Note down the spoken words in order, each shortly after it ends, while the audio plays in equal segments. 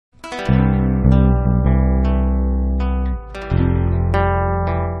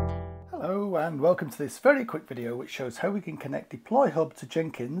welcome to this very quick video which shows how we can connect DeployHub to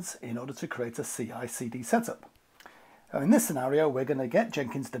Jenkins in order to create a CI/CD setup. Now in this scenario we're going to get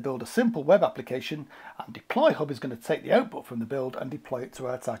Jenkins to build a simple web application, and DeployHub is going to take the output from the build and deploy it to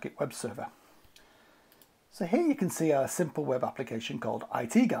our target web server. So here you can see our simple web application called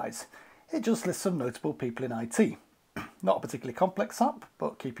IT Guys. It just lists some notable people in IT. Not a particularly complex app,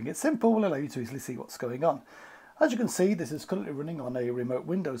 but keeping it simple will allow you to easily see what's going on. As you can see, this is currently running on a remote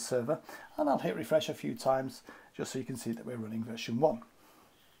Windows server, and I'll hit refresh a few times just so you can see that we're running version 1.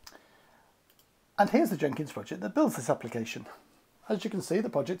 And here's the Jenkins project that builds this application. As you can see, the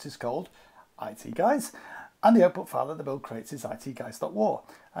project is called IT Guys, and the output file that the build creates is itguys.war,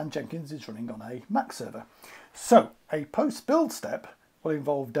 and Jenkins is running on a Mac server. So a post-build step will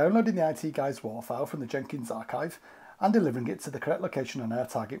involve downloading the IT Guys WAR file from the Jenkins archive and delivering it to the correct location on our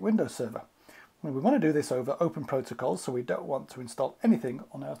target Windows server. We want to do this over open protocols, so we don't want to install anything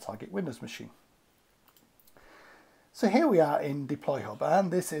on our target Windows machine. So here we are in DeployHub, and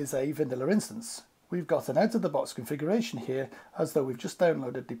this is a vanilla instance. We've got an out-of-the-box configuration here as though we've just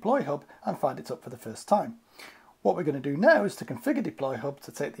downloaded DeployHub and fired it up for the first time. What we're going to do now is to configure DeployHub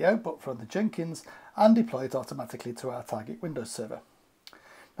to take the output from the Jenkins and deploy it automatically to our target Windows server.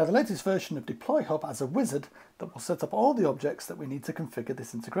 Now the latest version of DeployHub has a wizard that will set up all the objects that we need to configure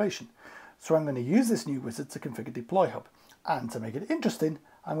this integration. So I'm going to use this new wizard to configure DeployHub, and to make it interesting,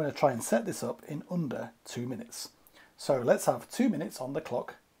 I'm going to try and set this up in under 2 minutes. So let's have 2 minutes on the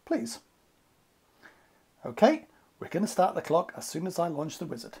clock, please. Okay, we're going to start the clock as soon as I launch the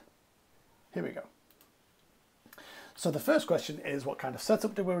wizard. Here we go. So the first question is, what kind of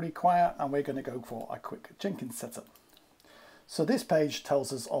setup do we require? And we're going to go for a quick Jenkins setup. So this page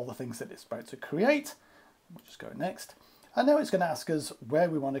tells us all the things that it's about to create. We'll just go next. And now it's going to ask us where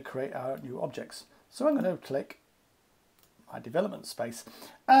we want to create our new objects. So I'm going to click my development space,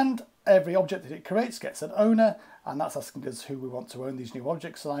 and every object that it creates gets an owner, and that's asking us who we want to own these new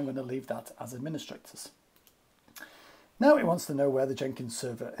objects, so I'm going to leave that as administrators. Now it wants to know where the Jenkins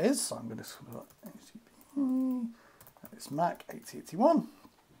server is, so I'm going to it's Mac 8081,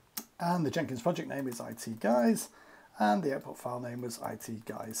 and the Jenkins project name is IT Guys, and the output file name was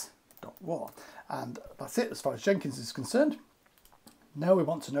itguys.war. And that's it as far as Jenkins is concerned. Now we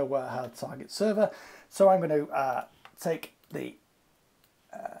want to know where our target server, so I'm going to take the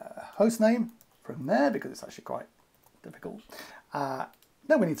host name from there because it's actually quite difficult. Now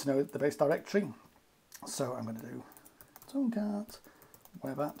we need to know the base directory, so I'm going to do Tomcat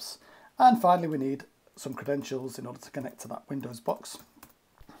web apps, and finally we need some credentials in order to connect to that Windows box,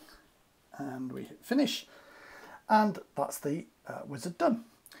 and we hit finish, and that's the wizard done.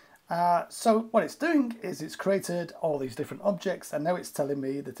 So what it's doing is it's created all these different objects, and now it's telling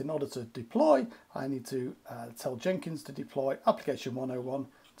me that in order to deploy I need to tell Jenkins to deploy application 101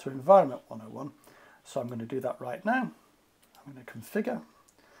 to environment 101. So I'm going to do that right now. I'm going to configure.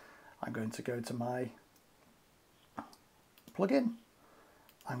 I'm going to go to my plugin.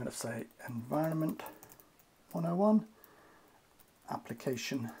 I'm going to say environment 101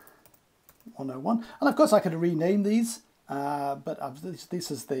 application 101, and of course I could rename these. But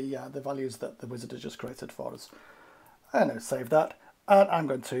this is the values that the wizard has just created for us. And now save that, and I'm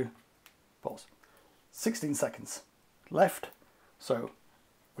going to pause. 16 seconds left, so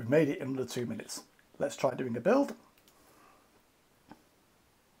we've made it in under 2 minutes. Let's try doing a build.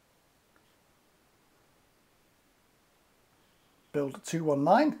 Build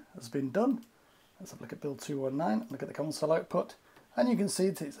 219 has been done. Let's have a look at build 219, look at the console output, and you can see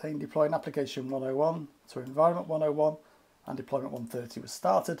that it's saying deploying application 101 to environment 101, and deployment 130 was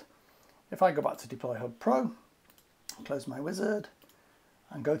started. If I go back to DeployHub Pro, close my wizard,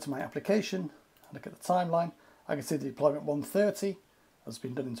 and go to my application, and look at the timeline, I can see the deployment 130 has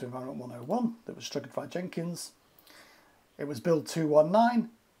been done into environment 101 that was triggered by Jenkins. It was build 219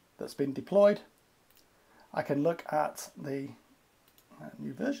 that's been deployed. I can look at the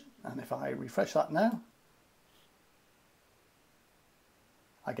new version, and if I refresh that now,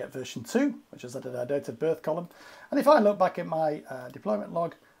 I get version 2, which is added our date of birth column. And if I look back at my deployment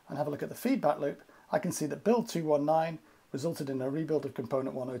log and have a look at the feedback loop, I can see that build 219 resulted in a rebuild of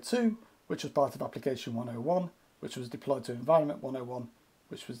component 102, which was part of application 101, which was deployed to environment 101,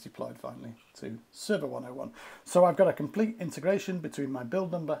 which was deployed finally to server 101. So I've got a complete integration between my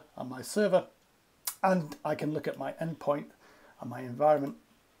build number and my server, and I can look at my endpoint and my environment.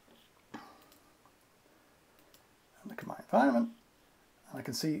 And look at my environment. And I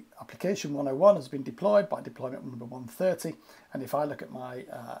can see application 101 has been deployed by deployment number 130. And if I look at my,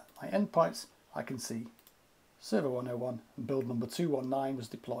 my endpoints, I can see server 101 and build number 219 was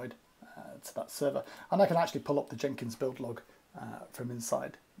deployed to that server. And I can actually pull up the Jenkins build log from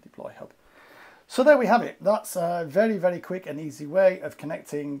inside DeployHub. So there we have it. That's a very, very quick and easy way of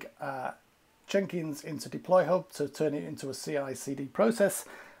connecting Jenkins into DeployHub to turn it into a CI/CD process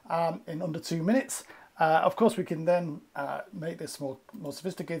in under 2 minutes. Of course, we can then make this more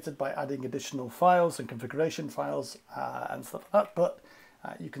sophisticated by adding additional files and configuration files and stuff like that. But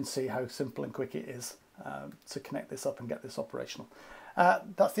you can see how simple and quick it is to connect this up and get this operational.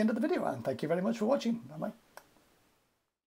 That's the end of the video, and thank you very much for watching. Bye-bye.